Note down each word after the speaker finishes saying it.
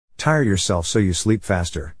Tire yourself so you sleep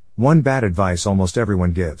faster. One bad advice almost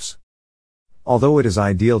everyone gives. Although it is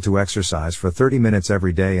ideal to exercise for 30 minutes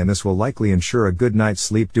every day and this will likely ensure a good night's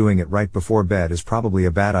sleep, doing it right before bed is probably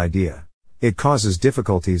a bad idea. It causes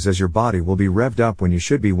difficulties as your body will be revved up when you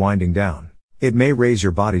should be winding down. It may raise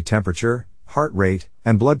your body temperature, heart rate,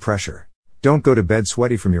 and blood pressure. Don't go to bed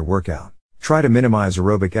sweaty from your workout. Try to minimize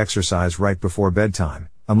aerobic exercise right before bedtime,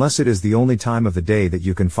 unless it is the only time of the day that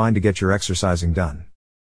you can find to get your exercising done.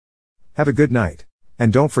 Have a good night.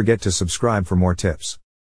 And don't forget to subscribe for more tips.